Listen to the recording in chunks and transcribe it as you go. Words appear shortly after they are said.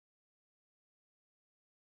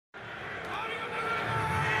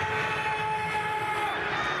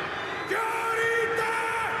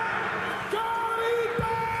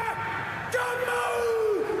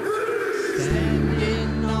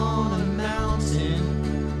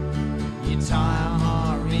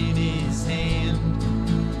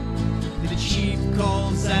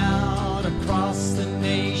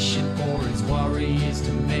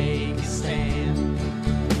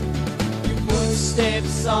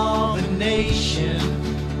are the nation.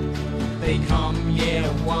 They come, yeah,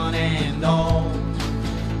 one and all.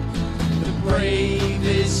 The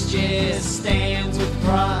bravest, yeah, stands with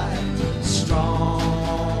pride,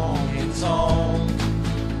 strong and tall.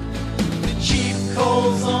 The chief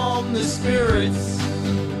calls on the spirits,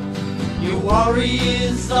 your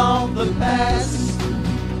warriors of the past.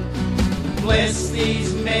 Bless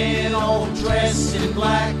these men all dressed in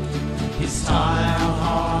black, his style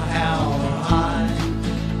how high.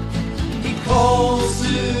 He calls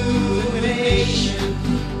to the nation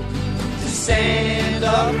to stand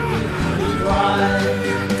up with pride.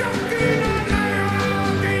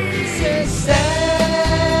 He says,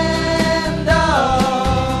 stand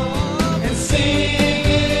up and sing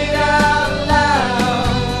it out loud.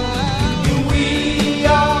 We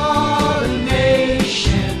are the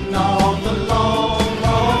nation of the long,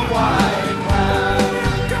 long white cloud.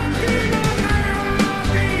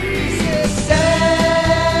 He says,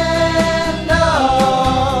 stand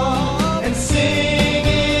up and sing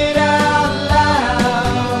it out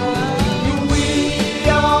loud. We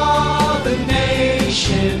are the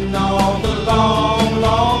nation of the long,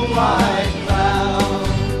 long white cloud.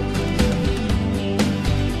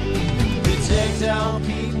 Protect our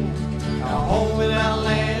people, our home and our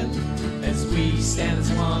land, as we stand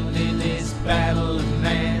as one in this battle of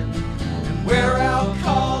man. And wear our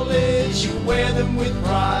college, you wear them with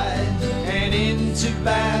pride, and into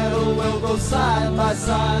battle we'll go side by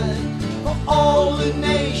side. For all the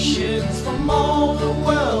nations from all the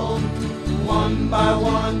world, one by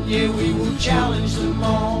one, yeah, we will challenge them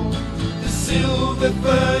all. The silver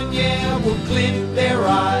fern, yeah, will glint their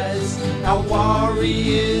eyes. Our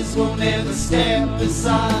warriors will never step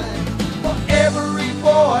aside. For every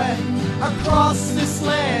boy across this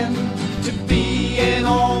land, to be an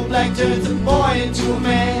all black turns a boy into a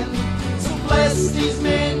man. So bless these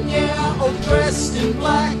men, yeah, all dressed in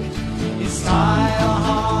black, his style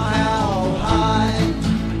how high.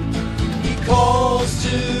 He calls to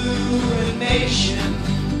the nation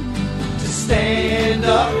to stand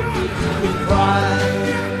up with pride.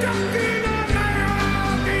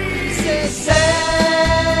 He says,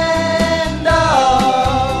 stand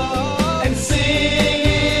up and sing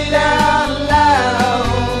it out loud.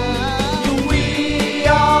 We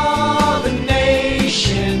are the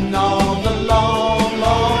nation of the long,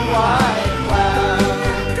 long white cloud.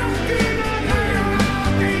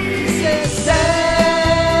 He says,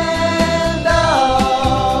 stand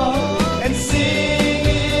up and sing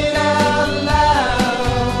it out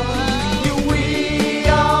loud. We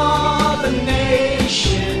are the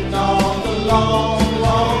nation of the long,